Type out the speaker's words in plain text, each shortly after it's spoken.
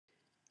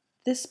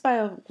This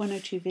Bio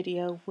 102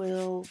 video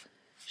will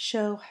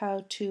show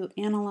how to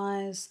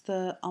analyze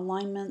the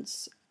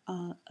alignments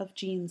of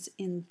genes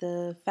in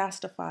the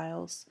FASTA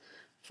files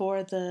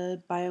for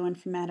the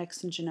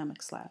Bioinformatics and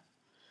Genomics lab.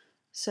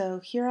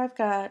 So here I've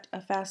got a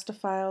FASTA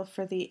file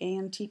for the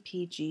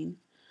ANTP gene,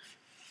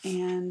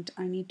 and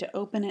I need to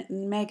open it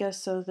in Mega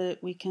so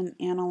that we can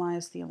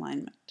analyze the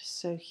alignment.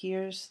 So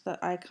here's the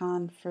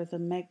icon for the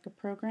Mega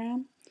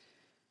program,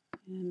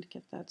 and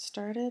get that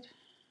started.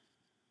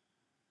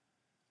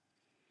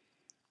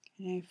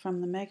 Okay, from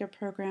the Mega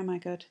program I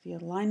go to the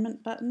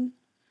alignment button,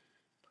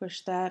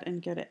 push that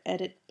and go to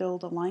Edit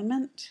Build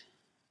Alignment.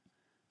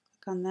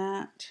 Click on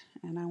that,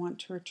 and I want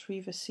to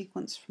retrieve a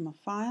sequence from a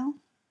file.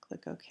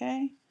 Click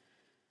OK,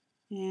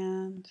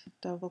 and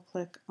double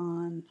click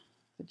on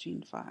the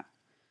gene file.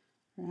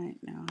 Right,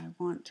 now I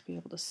want to be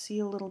able to see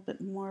a little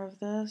bit more of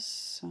this,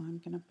 so I'm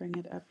going to bring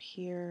it up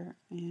here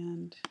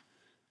and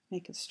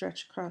make it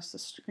stretch across the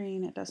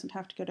screen. It doesn't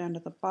have to go down to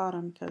the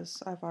bottom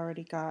because I've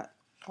already got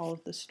all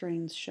of the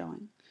strains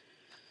showing.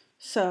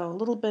 So a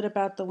little bit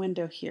about the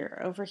window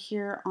here. Over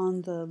here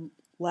on the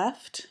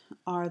left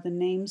are the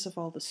names of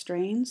all the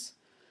strains.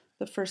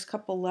 The first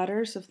couple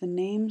letters of the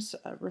names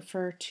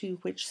refer to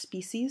which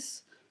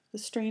species the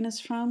strain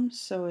is from.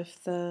 So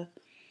if the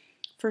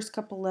first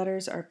couple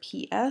letters are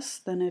PS,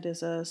 then it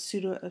is a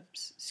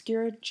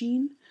pseudo-obscura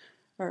gene,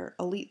 or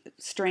elite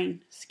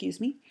strain, excuse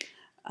me.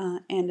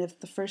 And if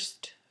the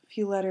first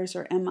few letters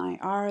are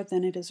MIR,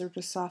 then it is a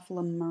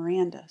Drosophila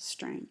miranda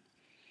strain.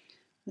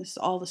 This is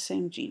all the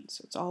same gene,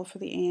 so it's all for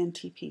the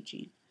ANTP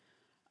gene.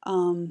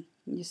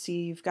 You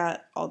see you've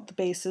got all the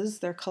bases,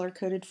 they're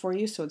color-coded for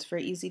you, so it's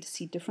very easy to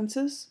see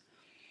differences.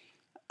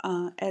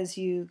 As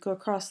you go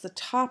across the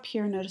top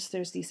here, notice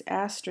there's these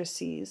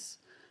asterisks,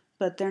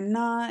 but they're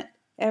not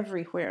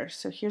everywhere.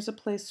 So here's a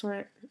place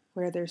where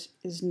there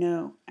is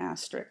no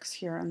asterisk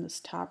here on this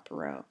top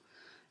row.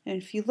 And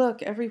if you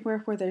look,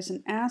 everywhere where there's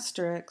an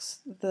asterisk,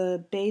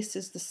 the base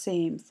is the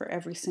same for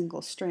every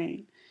single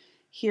strain.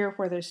 Here,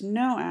 where there's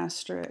no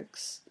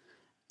asterisks,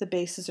 the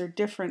bases are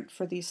different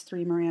for these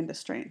three Miranda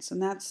strains. And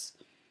that's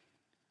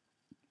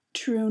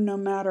true no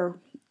matter,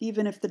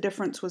 even if the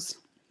difference was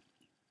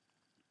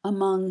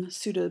among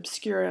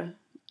pseudo-obscura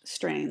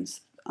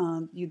strains,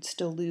 you'd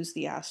still lose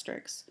the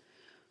asterisks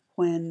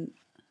when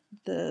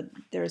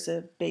there's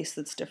a base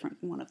that's different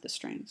in one of the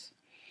strains.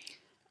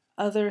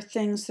 Other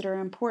things that are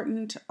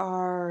important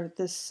are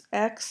this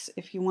X.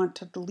 If you want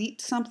to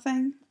delete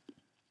something,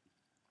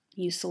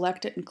 you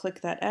select it and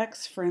click that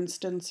X. For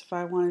instance, if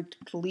I wanted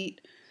to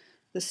delete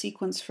the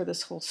sequence for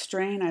this whole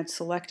strain, I'd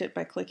select it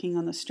by clicking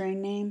on the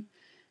strain name,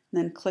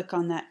 and then click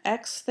on that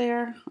X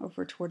there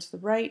over towards the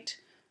right,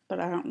 but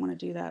I don't want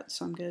to do that,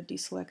 so I'm going to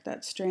deselect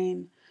that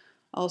strain.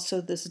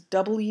 Also, this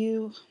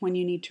W, when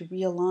you need to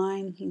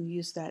realign, you can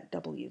use that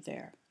W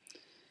there.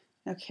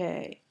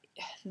 Okay,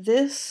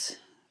 this,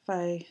 if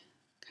I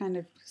kind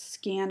of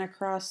scan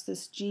across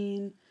this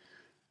gene,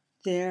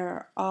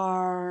 there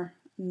are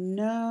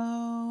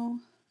no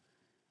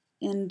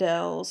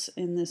indels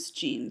in this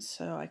gene,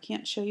 so I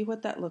can't show you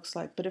what that looks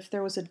like, but if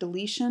there was a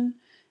deletion,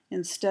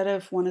 instead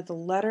of one of the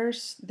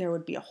letters, there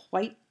would be a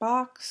white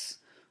box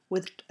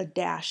with a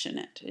dash in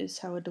it, is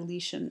how a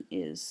deletion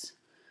is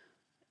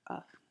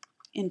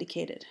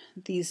indicated.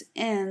 These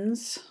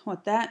N's,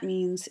 what that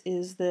means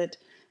is that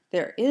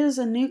there is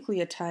a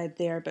nucleotide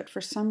there, but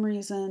for some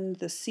reason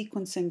the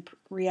sequencing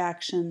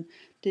reaction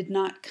did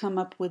not come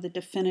up with a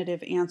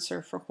definitive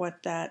answer for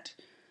what that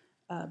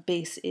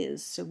base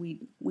is. So we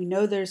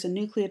know there's a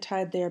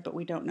nucleotide there, but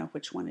we don't know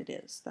which one it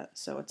is.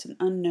 So it's an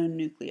unknown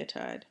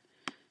nucleotide.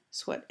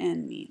 That's what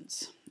N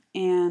means.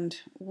 And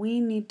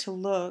we need to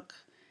look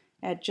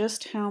at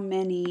just how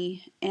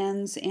many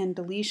N's and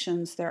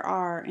deletions there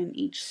are in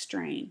each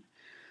strain.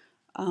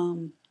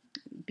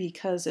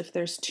 Because if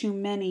there's too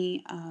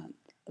many,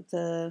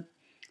 the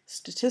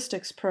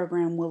statistics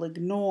program will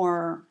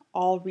ignore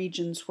all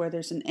regions where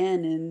there's an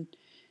N in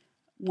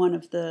one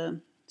of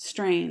the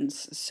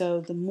strains.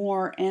 So the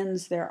more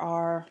N's there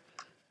are,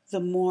 the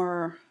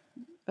more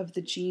of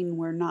the gene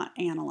we're not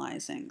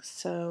analyzing.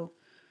 So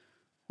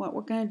what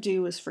we're going to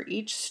do is for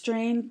each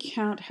strain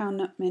count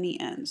how many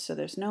N's. So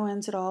there's no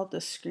N's at all at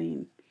this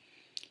screen.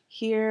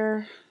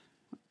 Here,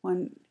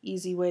 one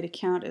easy way to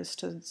count is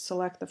to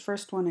select the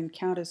first one and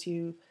count as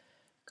you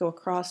go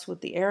across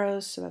with the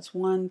arrows. So that's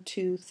 1,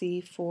 2,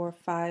 3, 4,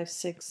 5,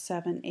 6,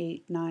 7,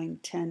 8, 9,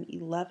 10,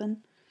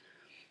 11.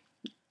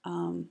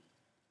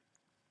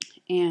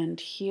 And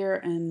here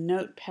in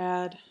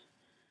Notepad,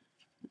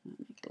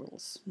 make it a little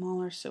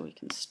smaller so we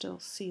can still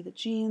see the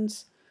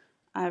genes.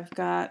 I've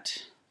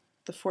got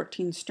the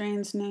 14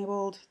 strains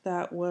enabled.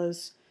 That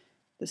was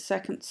the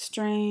second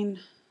strain.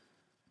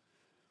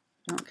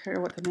 I don't care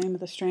what the name of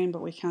the strain,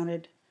 but we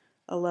counted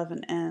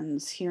 11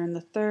 N's. Here in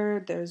the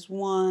third, there's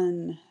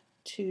 1,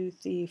 2,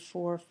 3,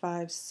 4,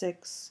 5,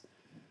 6,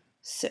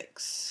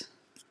 6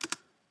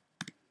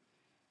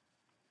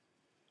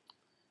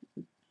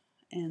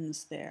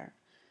 N's there.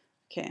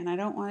 Okay, and I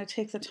don't want to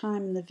take the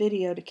time in the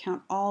video to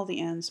count all the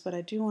N's, but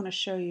I do want to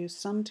show you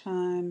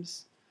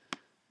sometimes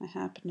I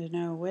happen to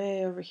know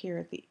way over here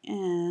at the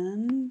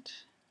end,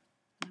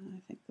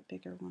 I think the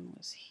bigger one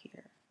was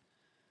here.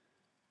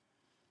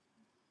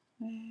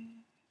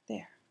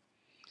 There.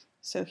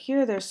 So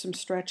here there's some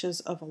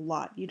stretches of a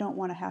lot. You don't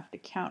want to have to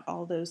count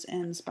all those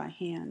ends by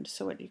hand.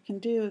 So what you can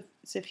do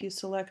is if you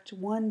select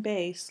one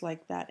base,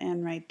 like that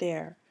end right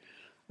there,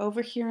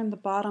 over here in the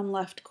bottom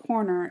left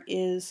corner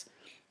is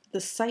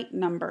the site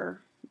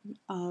number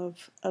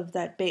of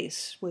that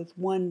base, with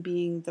 1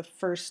 being the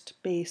first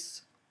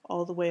base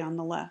all the way on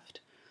the left.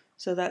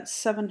 So that's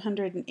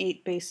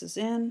 708 bases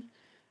in.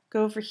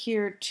 Go over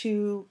here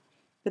to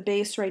the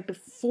base right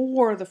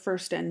before the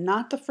first end,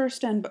 not the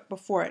first end but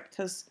before it,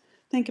 because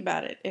think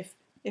about it,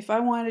 if I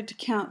wanted to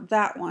count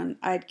that one,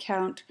 I'd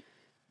count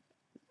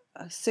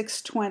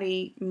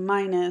 620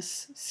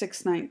 minus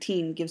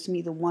 619 gives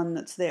me the one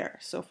that's there.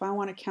 So if I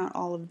want to count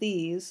all of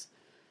these,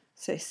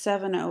 say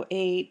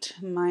 708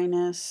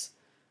 minus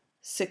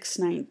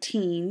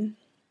 619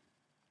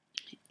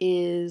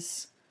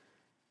 is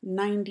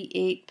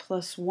 98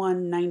 plus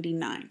 1,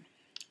 99.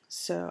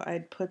 So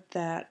I'd put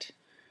that,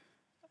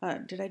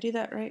 did I do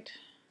that right?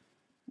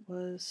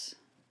 Was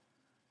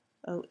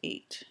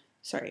 08.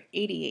 Sorry,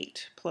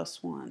 88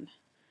 plus 1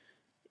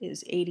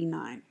 is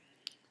 89.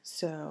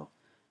 So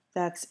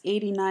that's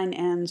 89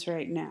 ends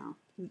right now,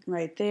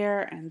 right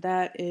there, and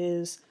that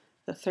is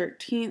the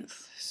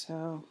 13th.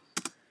 So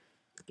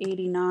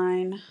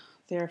 89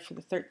 there for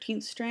the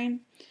 13th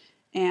strain.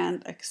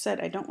 And like I said,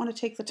 I don't want to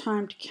take the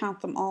time to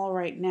count them all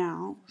right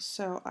now,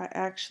 so I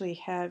actually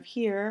have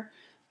here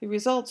the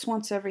results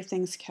once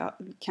everything's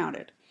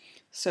counted.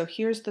 So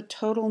here's the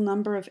total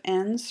number of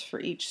ends for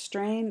each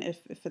strain.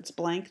 If it's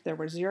blank, there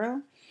were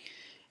 0.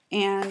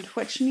 And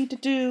what you need to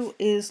do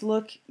is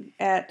look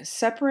at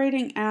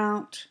separating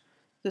out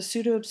the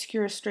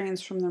pseudo-obscura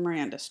strains from the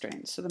Miranda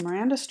strains. So the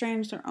Miranda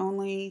strains are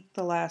only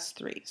the last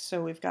 3.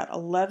 So we've got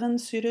 11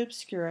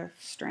 pseudo-obscura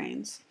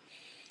strains.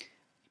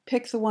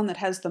 Pick the one that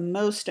has the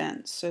most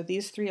ends. So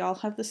these 3 all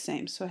have the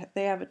same. So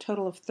they have a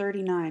total of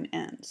 39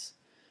 ends.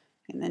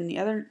 And then the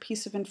other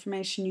piece of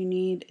information you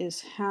need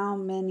is how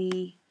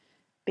many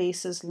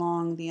bases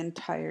long the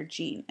entire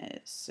gene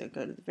is. So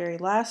go to the very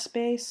last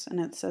base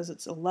and it says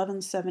it's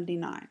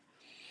 1179.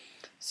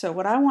 So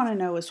what I want to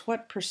know is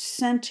what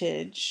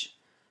percentage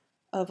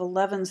of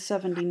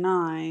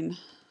 1179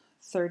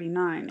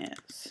 39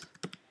 is.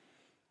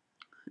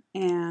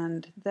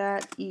 And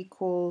that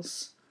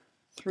equals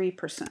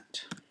 3%.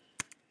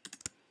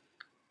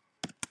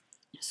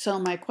 So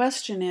my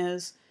question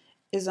is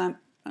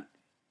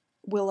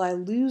will I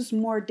lose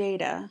more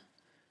data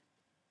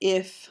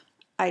if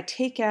I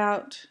take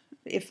out,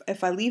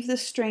 if I leave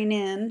this strain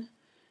in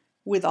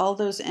with all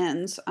those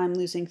ends, I'm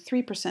losing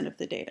 3% of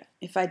the data.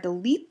 If I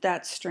delete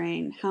that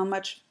strain, how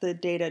much of the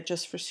data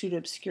just for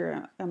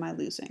pseudo-obscura am I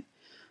losing?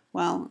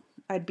 Well,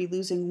 I'd be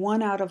losing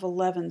 1 out of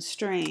 11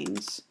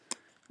 strains,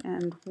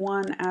 and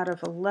 1 out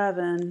of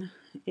 11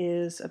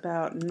 is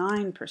about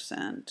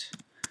 9%.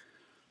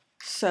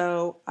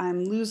 So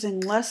I'm losing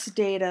less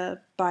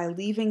data by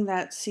leaving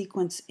that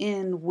sequence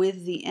in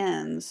with the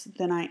ends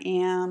than I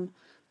am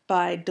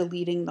by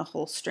deleting the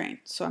whole strain.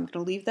 So I'm going to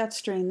leave that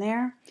strain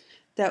there.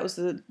 That was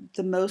the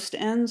most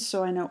ends,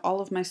 so I know all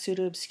of my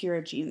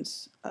pseudo-obscura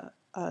genes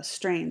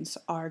strains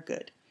are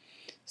good.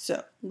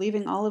 So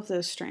leaving all of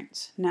those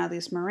strains. Now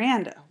these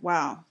Miranda,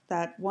 wow,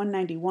 that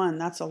 191,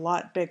 that's a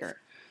lot bigger.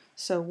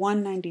 So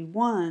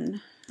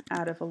 191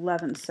 out of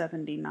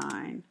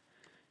 1179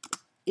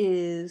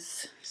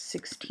 is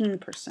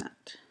 16%.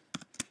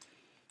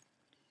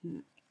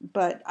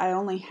 But I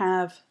only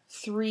have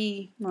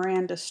 3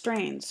 Miranda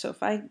strains, so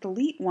if I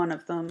delete one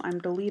of them, I'm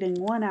deleting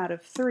 1 out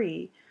of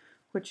 3,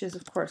 which is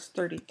of course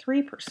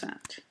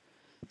 33%.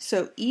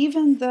 So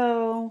even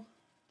though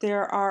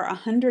there are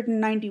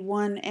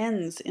 191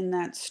 ends in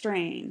that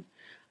strain,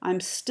 I'm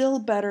still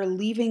better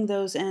leaving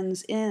those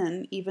ends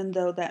in, even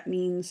though that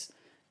means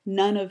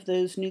none of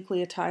those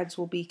nucleotides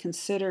will be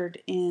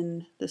considered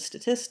in the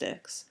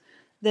statistics,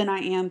 than I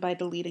am by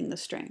deleting the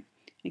strain.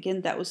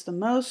 Again, that was the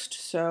most,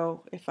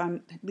 so if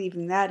I'm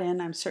leaving that in,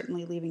 I'm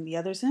certainly leaving the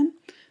others in,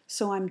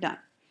 so I'm done.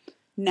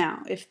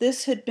 Now, if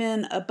this had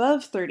been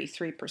above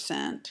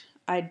 33%,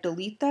 I'd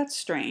delete that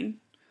strain,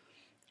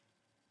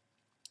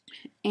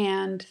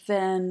 and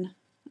then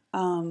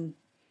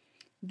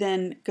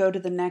go to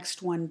the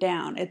next one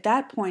down. At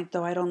that point,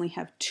 though, I'd only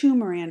have 2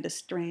 Miranda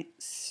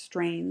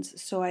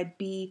strains, so I'd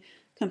be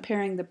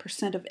comparing the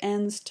percent of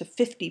ends to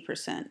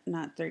 50%,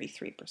 not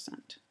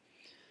 33%.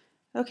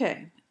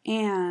 Okay,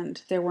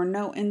 and there were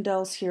no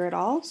indels here at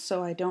all,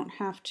 so I don't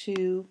have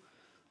to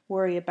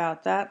worry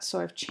about that. So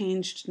I've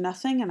changed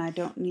nothing and I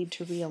don't need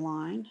to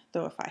realign,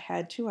 though if I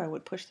had to, I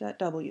would push that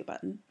W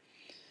button.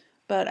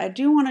 But I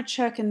do want to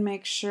check and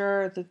make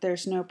sure that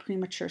there's no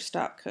premature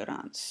stop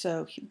codons.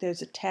 So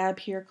there's a tab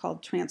here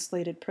called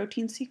Translated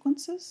Protein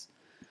Sequences.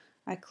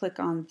 I click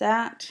on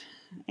that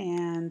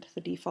and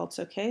the default's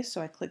okay,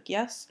 so I click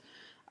yes.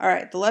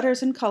 Alright, the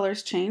letters and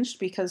colors changed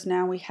because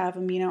now we have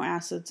amino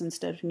acids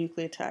instead of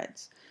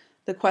nucleotides.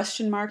 The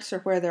question marks are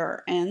where there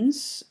are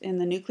ends in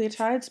the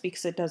nucleotides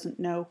because it doesn't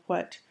know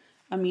what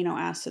amino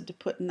acid to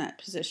put in that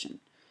position.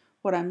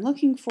 What I'm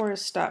looking for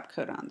is stop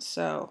codons.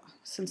 So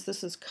since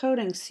this is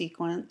coding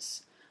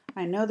sequence,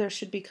 I know there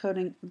should be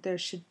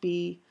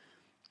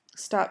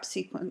stop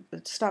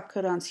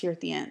codons here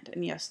at the end.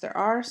 And yes, there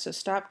are. So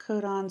stop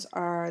codons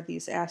are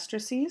these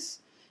asterisks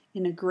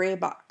in a gray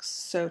box.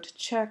 So to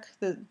check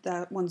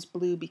that one's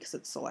blue because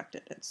it's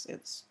selected.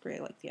 It's gray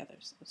like the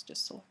others. It was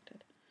just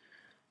selected.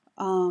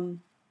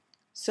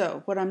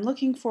 So what I'm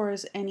looking for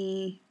is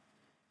any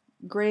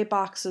gray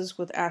boxes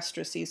with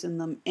asterisks in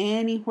them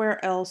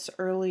anywhere else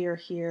earlier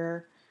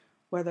here,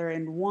 whether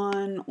in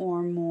one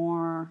or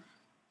more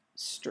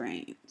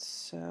strains.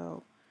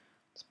 So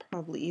it's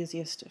probably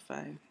easiest if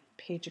I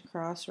page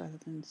across rather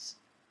than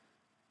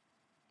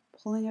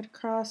pulling it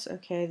across.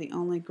 Okay, the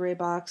only gray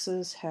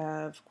boxes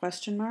have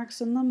question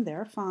marks in them.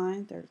 They're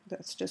fine.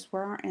 That's just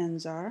where our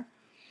ends are.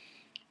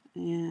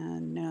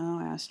 And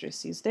no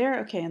asterisks there.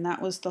 Okay, and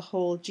that was the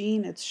whole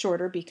gene. It's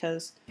shorter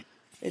because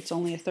it's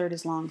only a third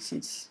as long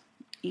since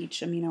each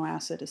amino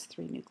acid is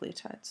 3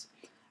 nucleotides.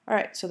 All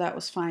right, so that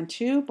was fine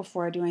too.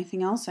 Before I do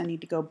anything else, I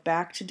need to go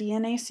back to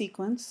DNA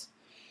sequence.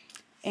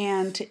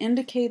 And to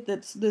indicate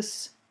that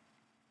this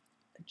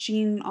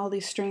gene, all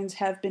these strains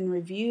have been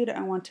reviewed,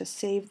 I want to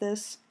save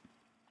this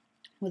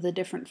with a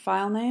different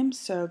file name.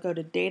 So go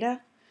to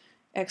Data,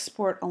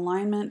 Export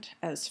Alignment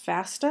as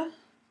FASTA,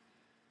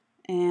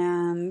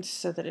 and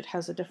so that it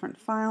has a different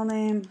file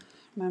name.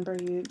 Remember,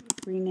 you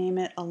rename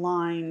it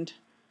aligned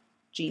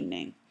gene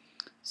name.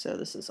 So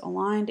this is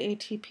aligned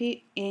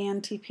ATP,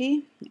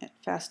 ANTP.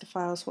 FASTA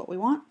file is what we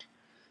want.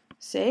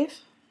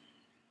 Save.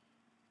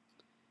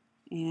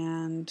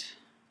 And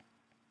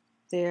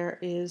there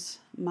is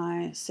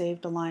my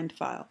saved aligned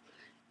file.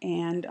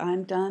 And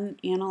I'm done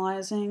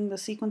analyzing the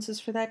sequences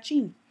for that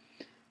gene.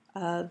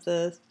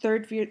 The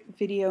third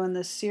video in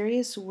this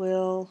series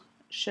will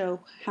show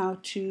how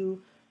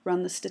to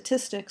run the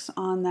statistics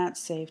on that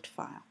saved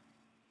file.